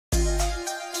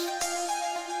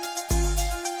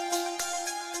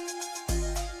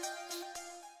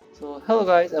Hello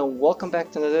guys and welcome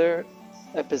back to another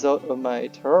episode of my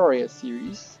Terraria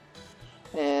series.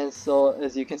 And so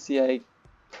as you can see I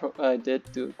did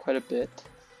do quite a bit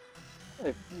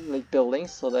of building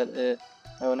so that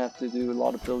I won't have to do a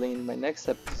lot of building in my next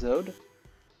episode.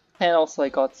 And also I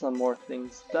got some more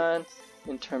things done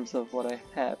in terms of what I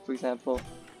have. For example,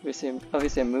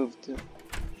 obviously I moved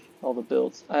all the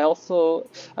builds. I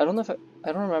don't know if I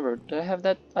don't remember. Did I have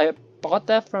that? I bought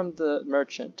that from the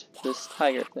merchant, this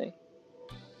tiger thing.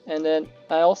 And then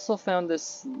I also found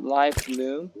this live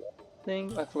loom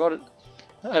thing. I forgot it.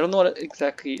 I don't know what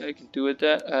exactly I can do with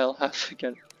that. I'll have to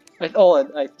get. And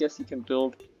I guess you can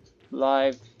build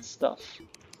live stuff.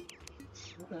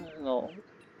 No,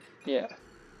 yeah.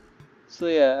 So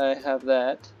yeah, I have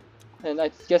that, and I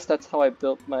guess that's how I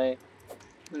built my.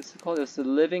 What is it called? It's the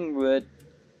living wood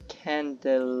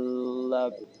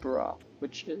candelabra,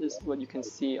 which is what you can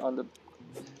see on the.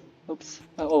 Oops.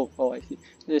 Oh, I see.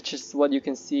 It's just what you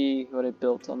can see what I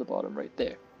built on the bottom right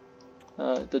there.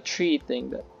 The tree thing,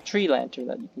 that tree lantern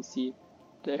that you can see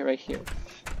there right here.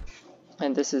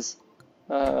 And this is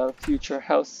a future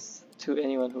house to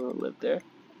anyone who will live there.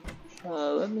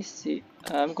 Let me see.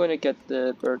 I'm going to get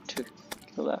the bird to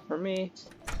kill that for me.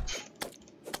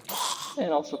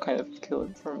 And also kind of kill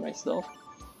it for myself.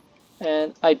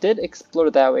 And I did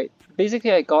explore that way.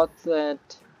 Basically I got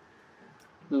that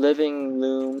living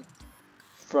loom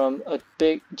from a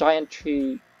big giant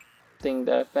tree thing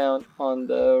that I found on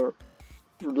the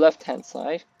left hand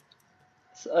side.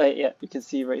 So yeah, you can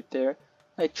see right there.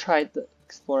 I tried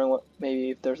exploring what maybe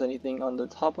if there's anything on the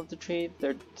top of the tree.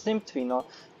 There seemed to be not.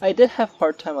 I did have a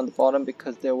hard time on the bottom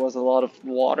because there was a lot of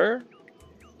water.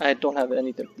 I don't have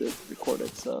anything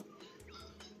recorded, so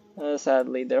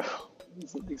sadly there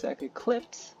isn't exactly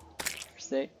clips per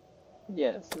se.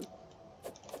 Yes.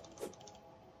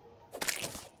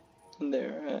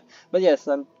 There, but yes,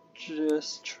 I'm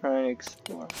just trying to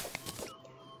explore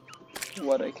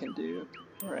what I can do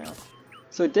around.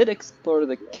 So I did explore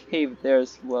the cave there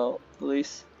as well, at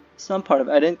least some part of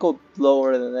it. I didn't go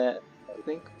lower than that, I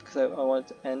think, because I wanted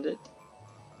to end it.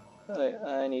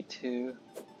 I need to.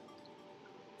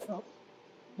 Oh,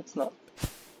 it's not.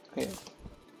 Okay,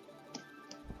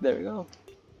 there we go.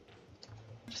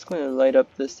 Just going to light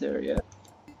up this area.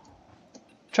 I'm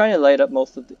trying to light up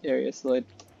most of the area so I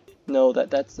know that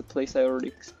that's the place I already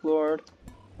explored.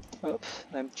 Oh,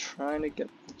 I'm trying to get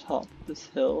to the top of this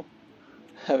hill.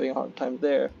 Having a hard time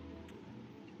there.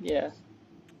 Yeah.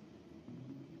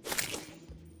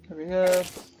 There we go.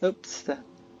 Oops,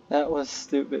 that was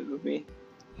stupid of me.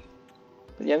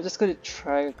 But yeah, I'm just going to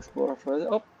try to explore further.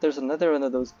 Oh, there's another one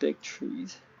of those big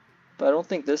trees. But I don't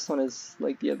think this one is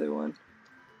like the other one.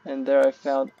 And there I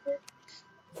found...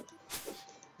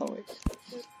 Oh wait.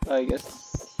 I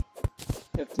guess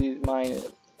you have to mine it.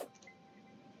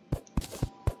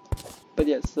 But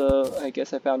yeah, so I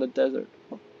guess I found a desert.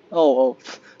 Oh,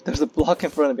 there's a block in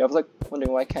front of me. I was like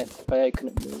wondering why I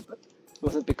couldn't move, but it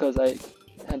wasn't because I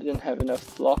didn't have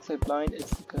enough blocks I mined.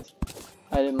 It's because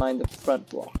I didn't mine the front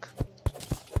block.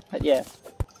 But yeah,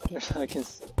 I can.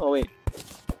 Oh wait,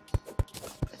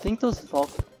 I think those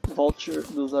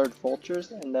those are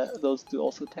vultures, and those do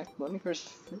also attack. Let me first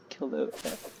kill those.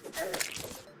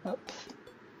 Up.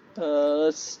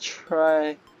 Let's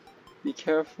try. Be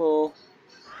careful.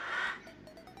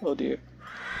 Oh dear.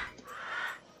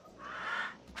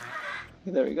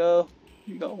 There we go.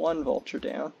 We got one vulture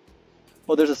down.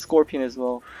 Oh, there's a scorpion as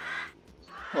well.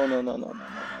 Oh no.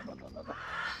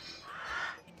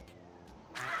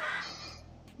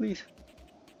 Please.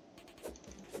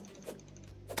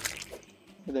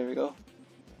 There we go.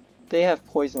 They have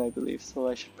poison, I believe, so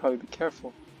I should probably be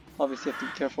careful. Obviously, I have to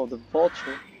be careful of the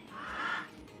vulture.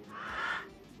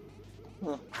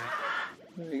 Oh,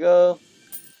 there we go.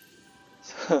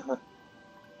 Okay,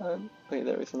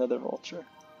 there is another vulture.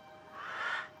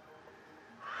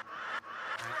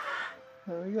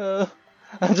 There we go.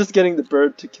 I'm just getting the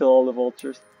bird to kill all the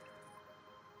vultures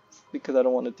because I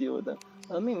don't want to deal with them.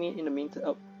 Let me in the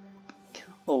meantime.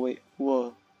 Oh wait,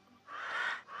 whoa.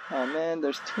 Oh man,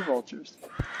 there's two vultures.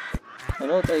 I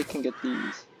know that I can get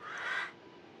these.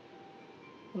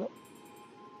 No.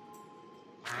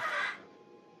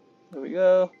 There we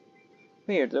go.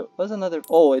 Weird, there was another.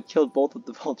 Oh, it killed both of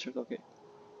the vultures. Okay,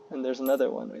 and there's another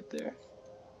one right there.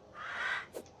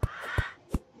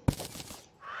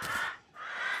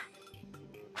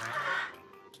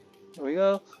 There we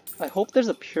go. I hope there's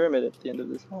a pyramid at the end of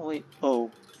this. Oh wait.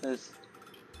 Oh, that's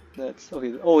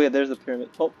okay. Oh yeah, there's a pyramid.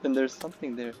 Oh, and there's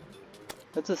something there.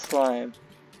 That's a slime,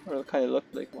 or it kind of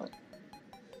looked like one.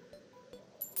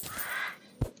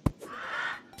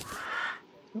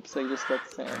 Oops, I just got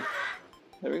sand.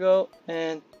 There we go.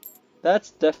 And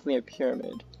That's definitely a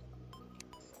pyramid.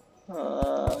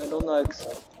 I don't know.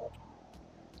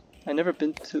 I never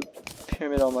been to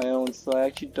pyramid on my own, so I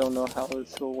actually don't know how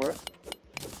this will work.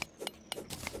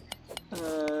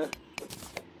 Well,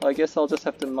 I guess I'll just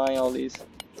have to mine all these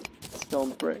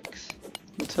stone bricks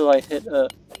until I hit a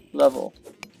level.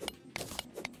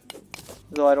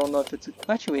 Though I don't know if it's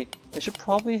actually wait, I should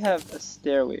probably have a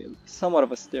stairway, somewhat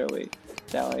of a stairway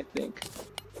down, I think,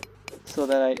 so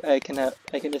that I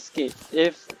can escape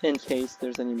if in case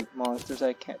there's any monsters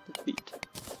I can't defeat.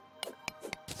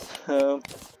 So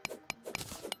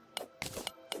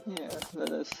yeah, that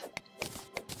is.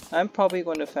 I'm probably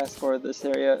going to fast forward this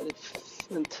area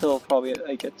until probably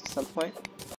I get to some point.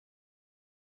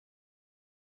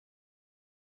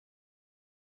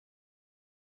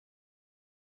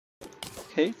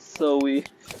 Okay, so we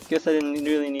guess I didn't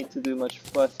really need to do much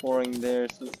fast forwarding there,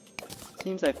 so it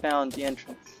seems I found the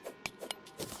entrance,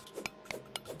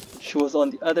 which was on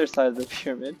the other side of the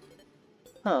pyramid.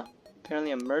 Huh,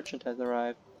 apparently a merchant has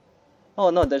arrived. Oh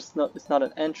no, it's not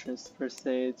an entrance per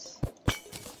se, it's...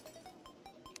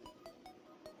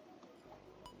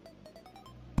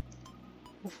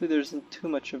 Hopefully there isn't too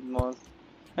much of monster.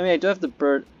 I mean, I do have the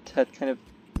bird that kind of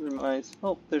reminds...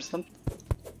 Oh, there's some...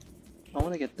 I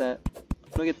want to get that.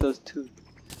 I want to get those two.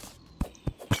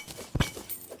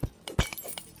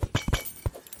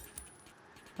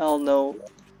 I'll know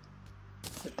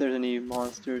if there's any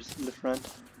monsters in the front,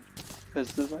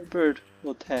 because my bird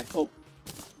will attack. Oh,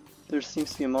 there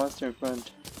seems to be a monster in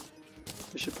front.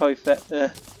 I should probably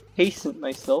hasten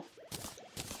myself.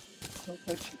 Oh,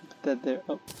 actually, put that there.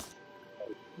 Oh,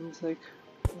 it's like.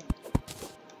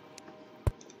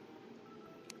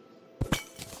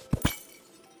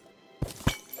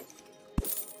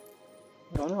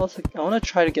 I want to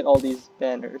try to get all these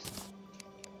banners.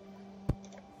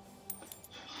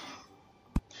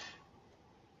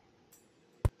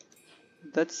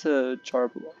 That's a jar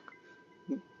block.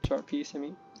 Jar piece, I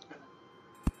mean.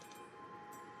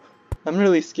 I'm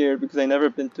really scared because I've never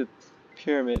been to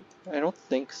Pyramid. I don't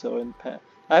think so in past.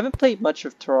 I haven't played much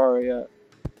of Terraria,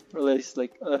 or at least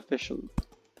like officially,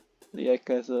 like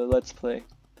as a let's play.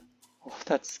 Oh,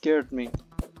 that scared me.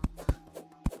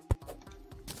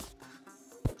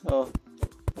 Oh,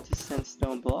 it's a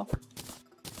sandstone block.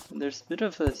 And there's a bit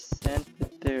of a sand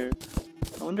pit there.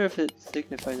 I wonder if it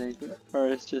signifies anything, or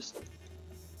it's just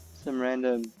some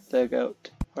random dug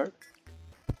out part.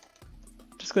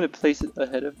 I'm just gonna place it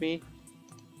ahead of me,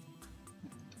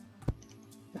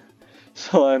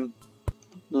 so I'm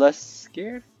less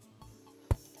scared.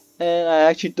 And I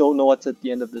actually don't know what's at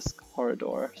the end of this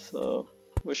corridor, so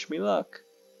wish me luck.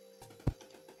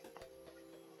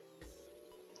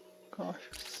 Gosh.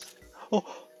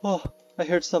 Oh, I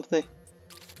heard something.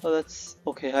 Oh, that's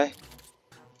okay. I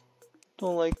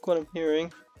don't like what I'm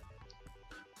hearing.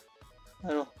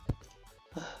 I don't.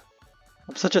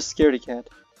 I'm such a scaredy cat.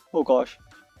 Oh gosh.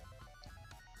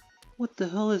 What the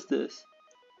hell is this?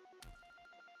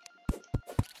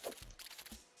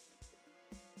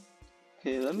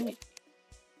 Okay, let me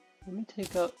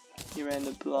take out the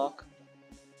random block.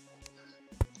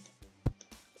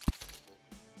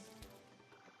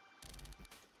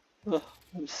 Ugh,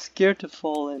 I'm scared to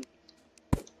fall in.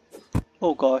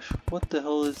 Oh gosh, what the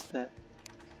hell is that?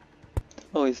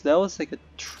 Oh, that was like a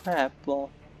trap ball.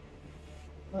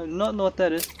 I do not know what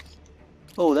that is.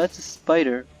 Oh, that's a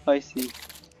spider. I see.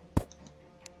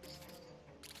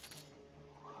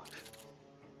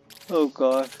 Oh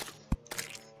gosh.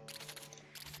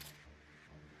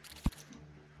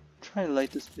 I'm trying to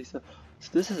light this place up. So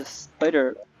this is a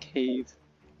spider cave.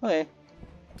 Okay.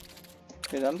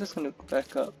 Okay, I'm just gonna go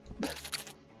back up.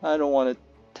 I don't want to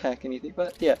attack anything,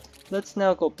 but yeah. Let's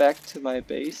now go back to my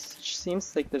base, which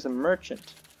seems like there's a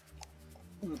merchant.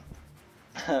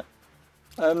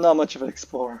 I'm not much of an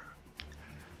explorer.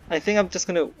 I think I'm just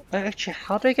gonna... Actually,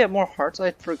 how do I get more hearts?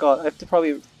 I forgot. I have to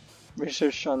probably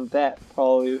research on that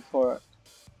probably before.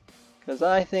 Because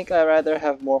I think I'd rather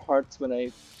have more hearts when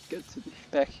I get to be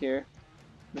back here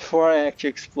before I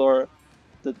actually explore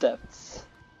the depths.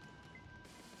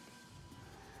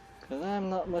 Because I'm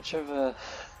not much of a...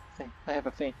 I have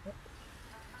a faint.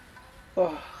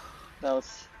 Oh, that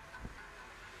was...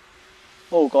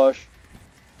 Oh gosh.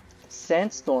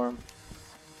 Sandstorm.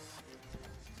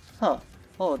 Huh.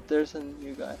 Oh, there's a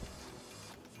new guy.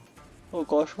 Oh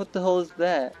gosh, what the hell is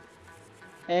that?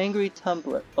 Angry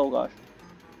Tumbler. Oh gosh.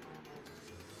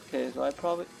 Okay, so I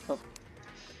probably... Oh.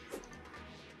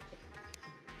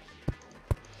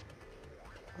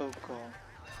 Oh god.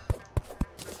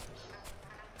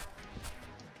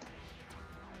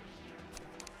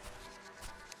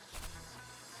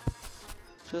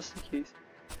 Just in case.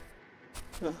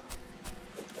 Ugh.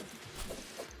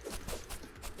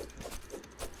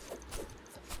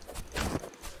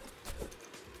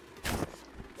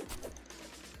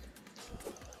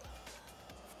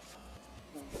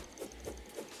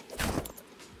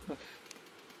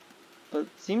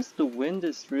 seems the wind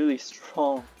is really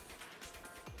strong.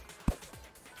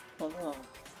 Oh no.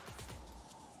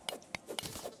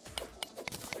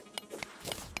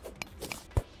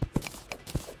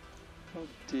 Oh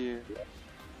dear.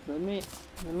 Let me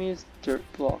use dirt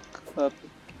block up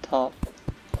top.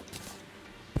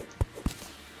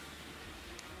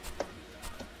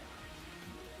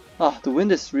 Ah, the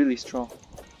wind is really strong.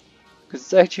 Cause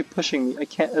it's actually pushing me. I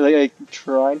can't like I'm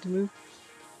trying to move.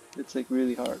 It's like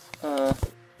really hard.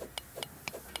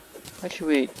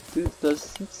 Actually wait, does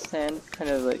sand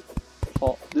kind of like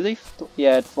fall? Do they?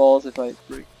 Yeah, it falls if I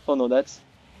break. Oh no, that's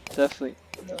definitely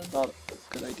not a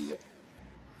good idea.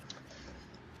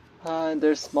 And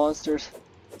there's monsters.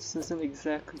 This isn't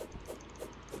exactly.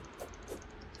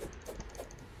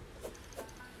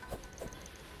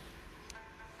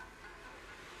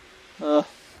 Uh.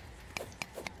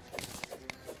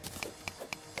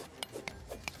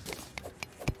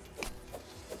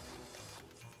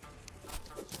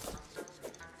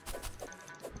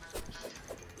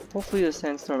 Hopefully the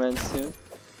sandstorm ends soon.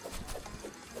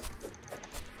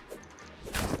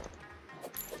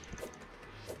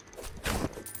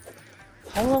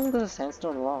 How long does a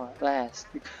sandstorm last?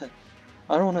 Because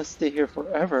I don't want to stay here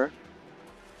forever.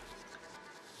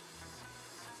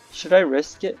 Should I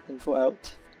risk it and go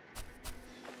out?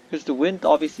 Because the wind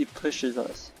obviously pushes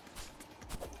us.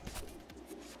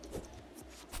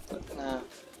 But nah.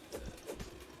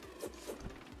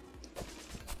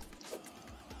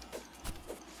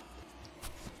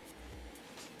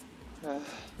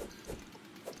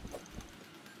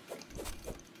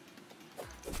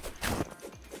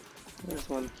 There's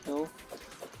one kill.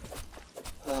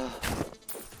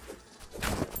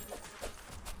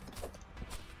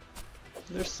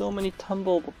 There's so many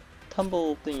tumble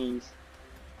thingies.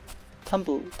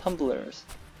 Tumblers.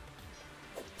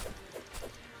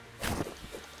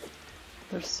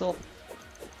 They're so.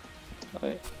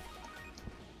 Okay.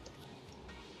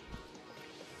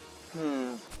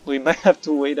 We might have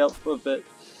to wait out for a bit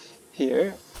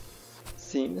here.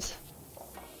 Seems.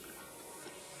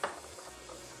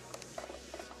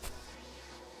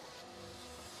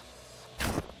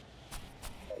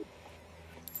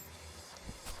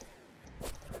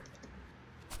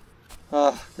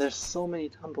 There's so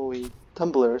many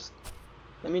tumblers.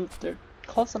 I mean, they're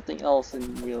called something else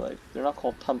in real life. They're not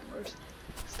called tumblers.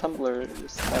 Tumbler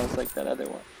sounds like that other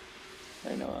one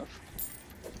I know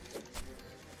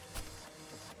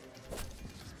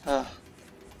of.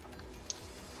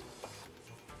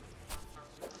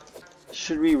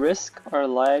 Should we risk our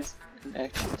lives and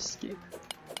actually escape?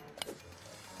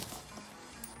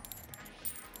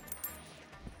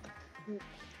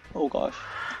 Oh gosh.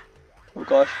 Oh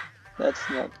gosh. That's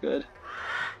not good.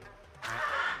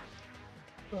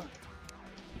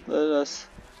 Let us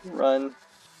run.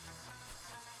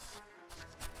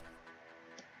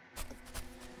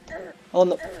 Oh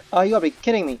no. Oh, you gotta be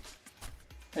kidding me.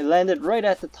 I landed right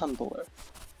at the tumbler.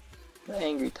 The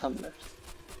angry tumblers.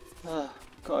 Oh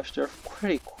gosh, they're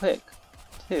pretty quick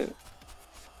too.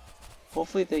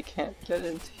 Hopefully they can't get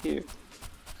into here.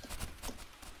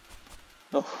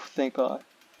 Oh, thank God.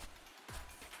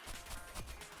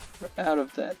 We're out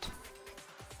of that.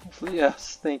 Hopefully,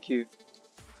 yes, thank you.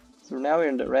 So now we're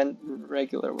in the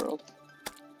regular world.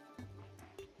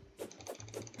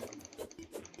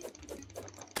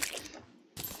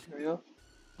 Here we go.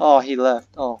 Oh, he left.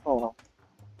 Oh well.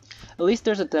 At least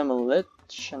there's a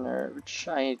demolitioner, which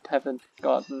I haven't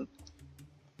gotten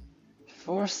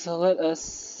before, so let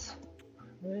us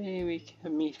pray we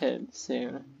can meet him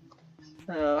soon.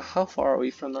 How far are we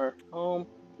from our home?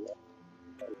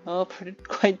 Oh,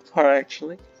 quite far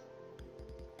actually.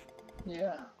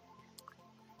 Yeah.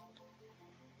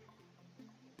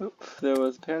 Oop, there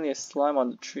was apparently a slime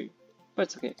on the tree, but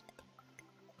it's okay.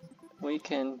 We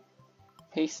can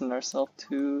hasten ourselves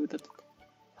to the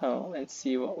home and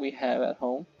see what we have at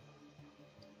home.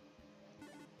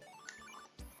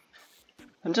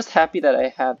 I'm just happy that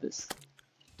I have this.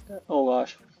 Oh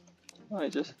gosh. Oh,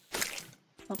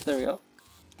 there we go.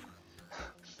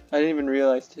 I didn't even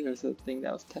realize there was a thing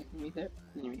that was attacking me there.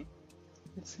 Anyway,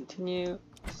 let's continue.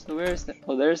 So where is that?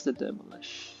 Oh, there's the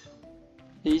demolish.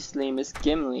 His name is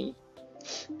Gimli.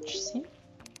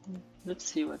 Let's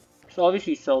see what. So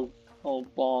obviously sells all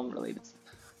bomb related stuff.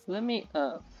 Let me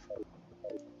oh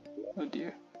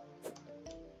dear.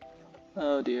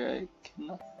 Oh dear, I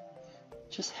cannot.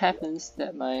 It just happens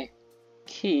that my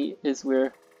key is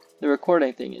where the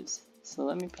recording thing is. So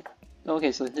let me.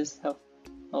 Okay, so his health.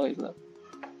 Oh, he's left.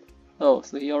 Oh,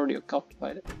 so he already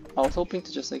occupied it. I was hoping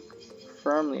to just like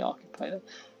firmly occupy it.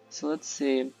 So let's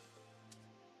see.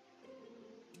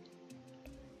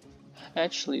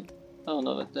 Actually, oh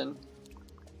no, but then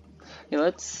Okay,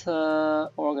 let's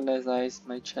organize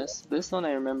my chest. This one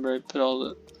I remember I put all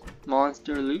the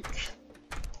monster loot.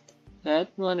 That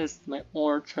one is my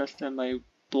ore chest and my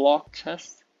block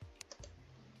chest.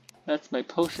 That's my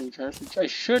potion chest, which I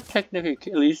should technically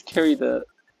at least carry the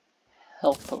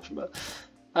health potion, but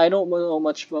I don't know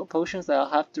much about potions. I'll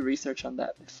have to research on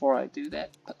that before I do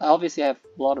that. But obviously I have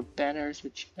a lot of banners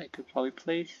which I could probably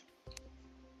place.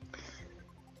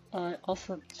 I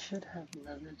also should have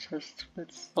another chest.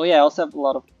 Oh yeah, I also have a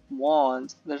lot of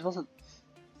wands. There's also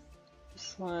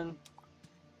this one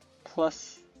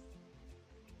plus,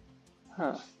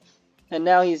 and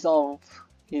now he's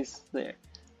there.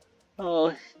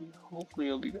 Oh, hopefully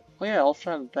he'll be. Oh yeah, I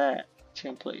also have that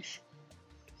chain place.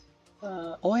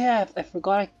 Oh yeah, I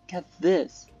forgot I got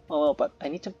this. Oh well, but I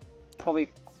need to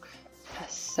probably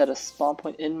set a spawn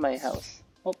point in my house.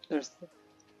 Oh, there's.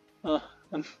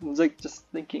 I'm like just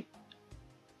thinking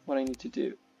what I need to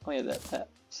do. Oh yeah, that's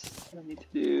what I need to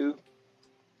do.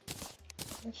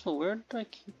 So where did I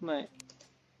keep my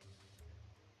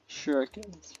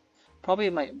shurikens? Probably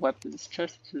my weapons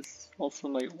chest, which is also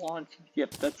my wand.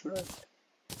 Yep, that's right.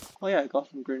 Oh yeah, I got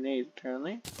some grenades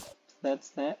apparently.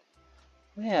 That's that.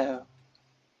 Oh, yeah.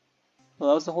 Well,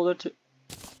 that was the holder to.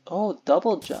 Oh,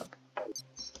 double jump.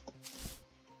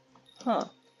 Huh.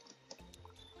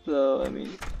 So I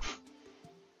mean,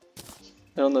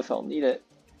 I don't know if I'll need it.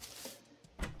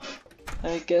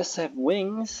 I guess I have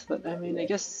wings, but I mean, I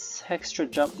guess extra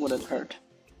jump wouldn't hurt.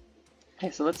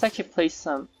 Okay, so let's actually place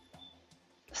some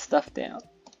stuff down.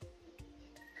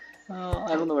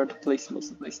 I don't know where to place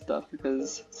most of my stuff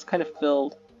because it's kind of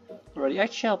filled already.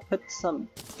 Actually, I'll put some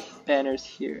banners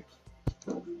here.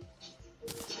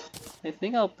 I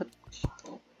think I'll put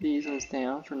these ones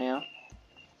down for now.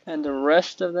 And the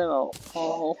rest of them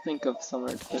I'll think of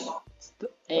somewhere to put. It's the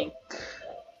Anka?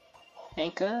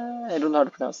 I don't know how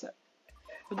to pronounce that.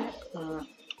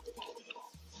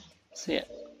 So yeah.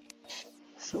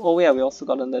 So oh yeah, we also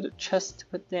got another chest to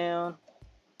put down.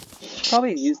 Should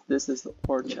probably use this as the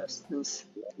ore chest. It's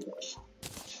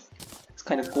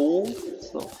kind of gold,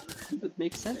 so it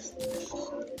makes sense.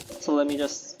 So let me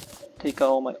just take out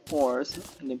all my ores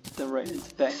and then put them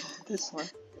right back into this one.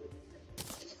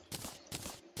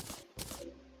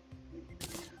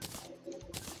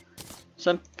 So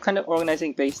I'm kind of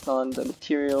organizing based on the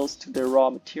materials to their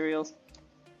raw materials.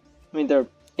 I mean their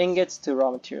ingots to raw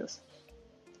materials.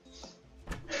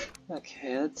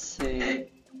 Okay, let's see.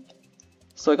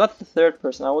 So I got the third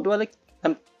person. Now what do I like?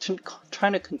 I'm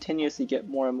trying to continuously get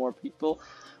more and more people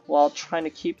while trying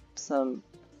to keep some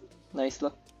nice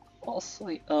luck. Also,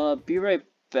 be right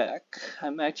back.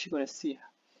 I'm actually going to see.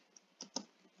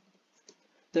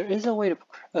 There is a way to.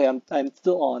 Okay, I'm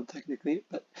still on technically,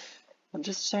 but I'm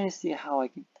just trying to see how I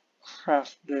can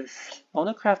craft this. I want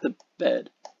to craft a bed,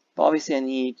 but obviously I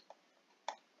need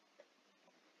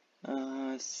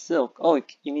silk. Oh,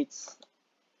 you need.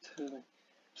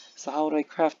 So how do I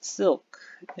craft silk?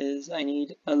 Is I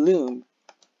need a loom.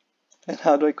 And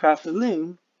how do I craft a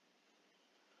loom?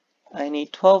 I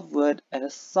need 12 wood and a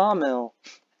sawmill.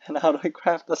 And how do I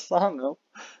craft a sawmill?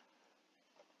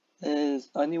 Is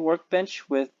a new workbench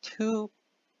with 2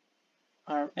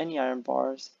 any iron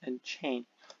bars and chain.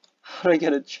 How do I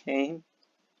get a chain?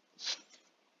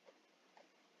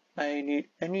 I need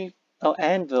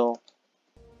anvil.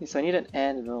 Okay, so I need an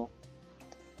anvil.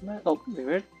 Oh,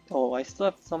 wait, oh, I still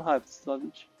have somehow have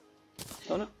sludge.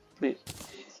 Don't it? Wait.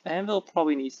 Anvil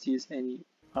probably needs to use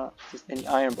just any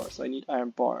iron bar, so I need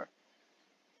iron bar.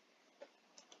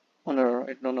 Oh no,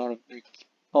 I don't know how to make.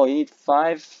 Oh, you need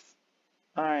 5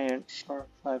 iron or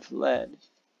 5 lead.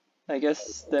 I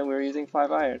guess then we're using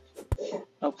 5 iron.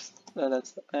 Oops,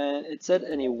 that's and it said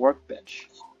any workbench.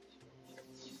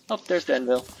 Oh, there's the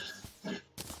anvil.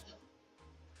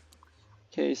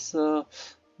 Okay, so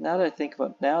now that I think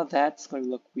about it, now that's going to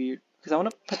look weird because I want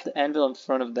to put the anvil in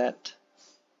front of that,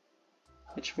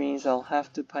 which means I'll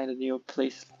have to find a new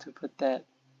place to put that.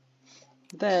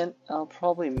 Then I'll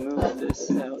probably move this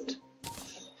out.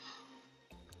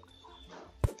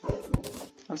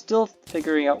 I'm still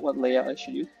figuring out what layout I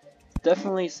should use.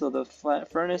 Definitely, so the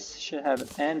furnace should have an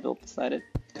anvil beside it.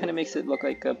 Kind of makes it look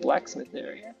like a blacksmith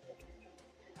area,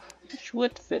 which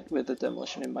would fit with the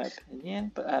demolition in my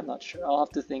opinion, but I'm not sure. I'll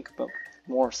have to think about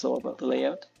more so about the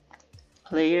layout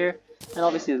later, and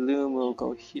obviously the loom will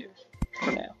go here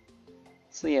for now.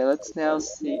 So yeah, let's now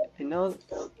see. I know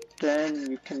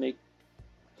then you can make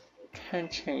 10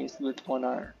 chains with 1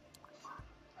 iron.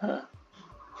 Huh.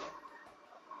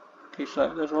 Okay,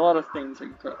 so there's a lot of things I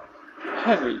can craft.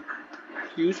 Heavy,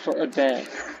 used for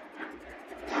advanced.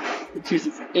 It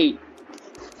uses 8.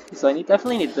 So I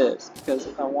definitely need this because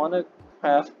I want to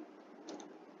craft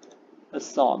a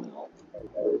sawmill.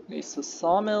 Okay, so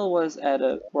sawmill was at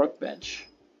a workbench.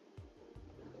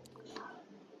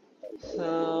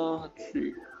 So let's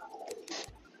see.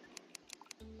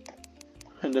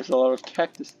 And there's a lot of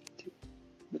cactus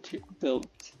built.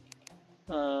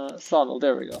 Sawmill,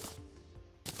 there we go.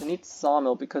 I need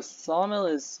sawmill because sawmill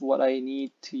is what I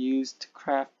need to use to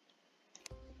craft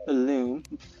a loom.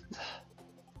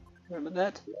 Remember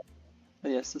that?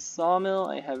 But yes, the sawmill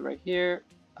I have right here.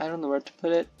 I don't know where to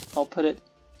put it. I'll put it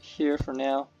here for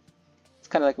now. It's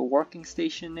kind of like a working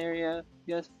station area,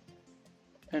 yes.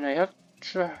 And I have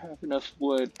to have enough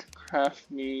wood to craft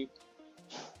me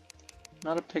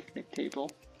not a picnic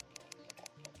table.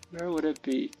 Where would it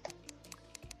be?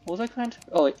 What was I trying to?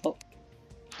 Oh wait, oh,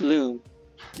 loom.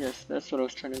 Yes, that's what I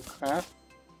was trying to craft.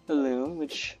 A loom,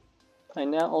 which I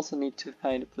now also need to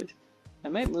find a place. I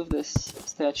might move this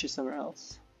statue somewhere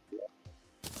else.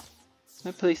 I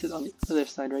might place it on the other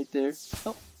side right there.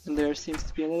 Oh, and there seems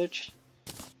to be another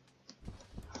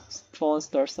fallen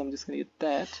star, so I'm just gonna get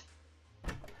that.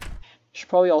 Should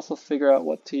probably also figure out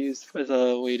what to use as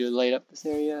a way to light up this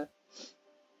area.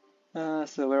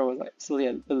 So where was I? So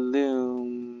yeah, a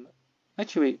loom.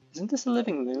 Actually, wait, isn't this a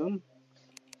living loom?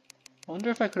 I wonder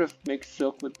if I could have made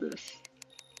silk with this.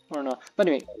 Or not. But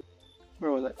anyway,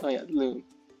 where was I? Oh yeah, loom.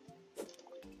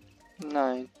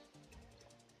 9.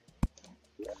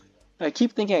 I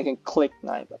keep thinking I can click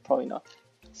 9, but probably not.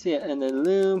 So yeah, and the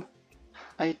loom.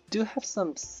 I do have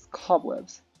some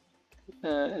cobwebs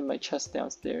in my chest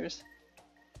downstairs.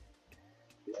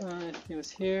 I think it was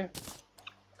here.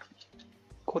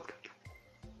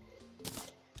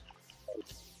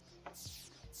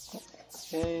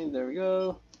 Okay, there we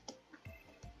go.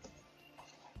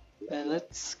 And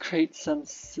let's create some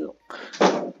silk.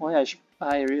 Why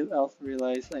I also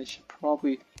realized I should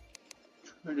probably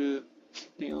try to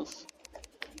something else.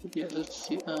 But yeah, let's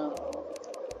see.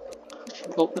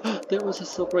 Oh, there was a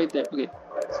silk right there. Okay,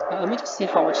 let me just see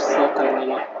how much silk I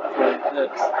need for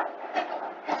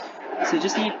this. So you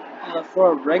just need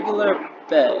for a regular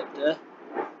bed.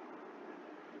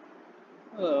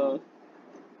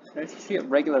 Can I see a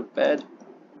regular bed?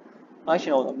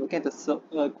 Actually, no, I'm looking at the silk,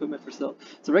 equipment for silk.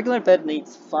 So regular bed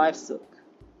needs 5 silk.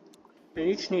 And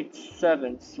each needs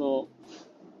 7, so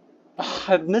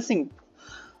I'm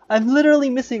literally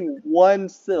missing 1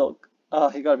 silk.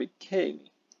 Oh, you gotta be kidding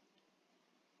me.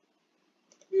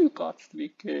 You got to be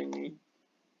kidding me.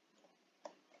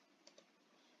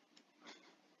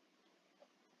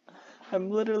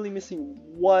 I'm literally missing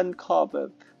 1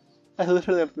 cobweb. I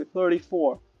literally have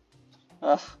 34.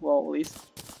 Well, at least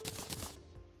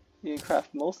you can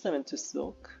craft most of them into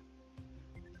silk.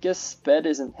 Guess bed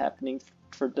isn't happening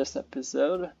for this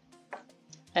episode.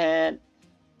 And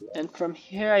from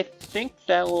here, I think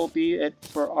that will be it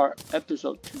for our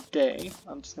episode today.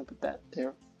 I'm just gonna put that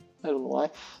there. I don't know why.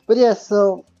 But yeah,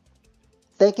 so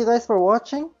thank you guys for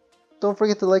watching. Don't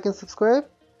forget to like and subscribe.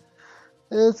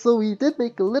 And so we did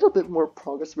make a little bit more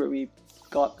progress where we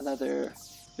got another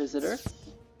visitor.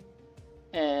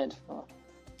 And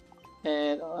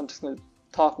I'm just gonna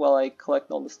talk while I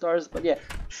collect all the stars. But yeah,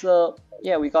 so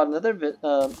yeah, we got another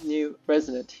new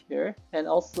resident here, and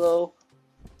also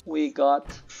we got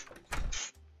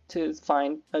to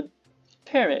find a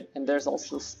pyramid, and there's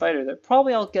also a spider there.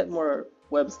 Probably I'll get more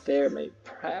webs there, maybe,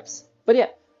 perhaps. But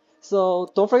yeah,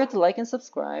 so don't forget to like and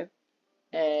subscribe,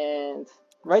 and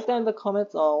write down in the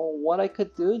comments on what I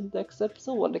could do in the next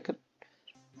episode, what I could...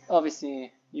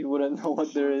 Obviously, you wouldn't know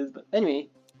what there is, but anyway,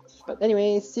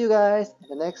 see you guys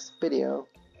in the next video.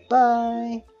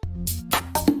 Bye!